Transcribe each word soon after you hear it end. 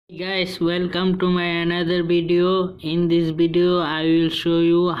Guys, welcome to my another video. In this video I will show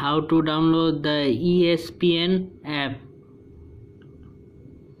you how to download the ESPN app.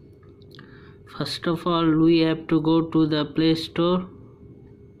 First of all, we have to go to the Play Store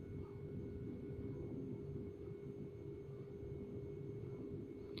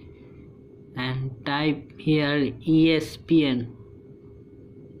and type here ESPN.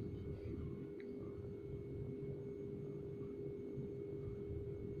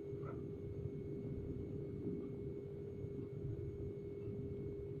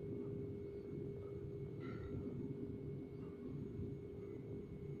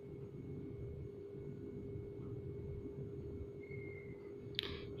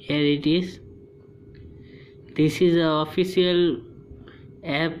 Here it is. This is the official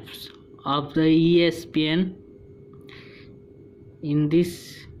apps of the ESPN. In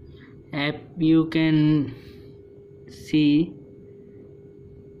this app you can see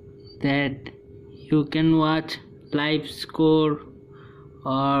that you can watch live score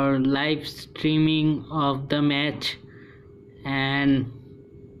or live streaming of the match and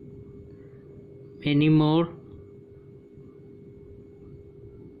many more.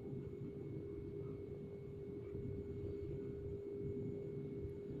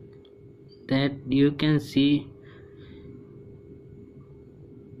 That you can see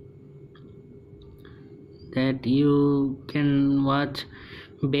that you can watch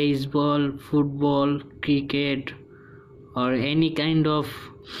baseball, football, cricket or any kind of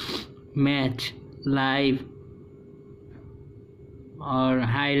match live or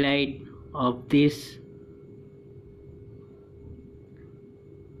highlight of this.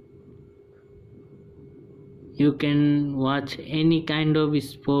 You can watch any kind of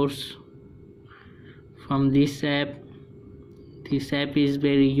sports from this app. This app is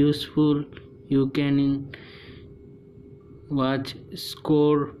very useful. You can watch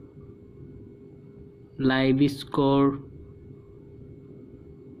score, live score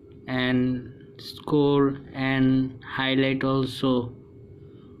and highlight also.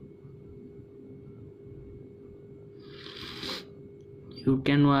 You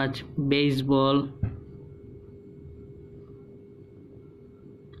can watch baseball,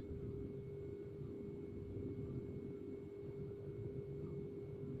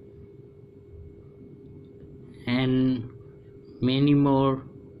 and many more.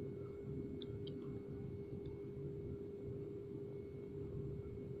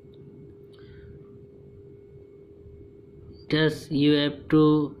 Just you have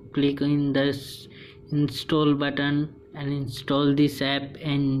to click in this install button and install this app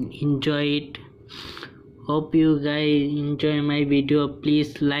and enjoy it. Hope you guys enjoy my video.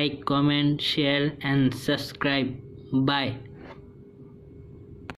 Please like, comment, share and subscribe. Bye.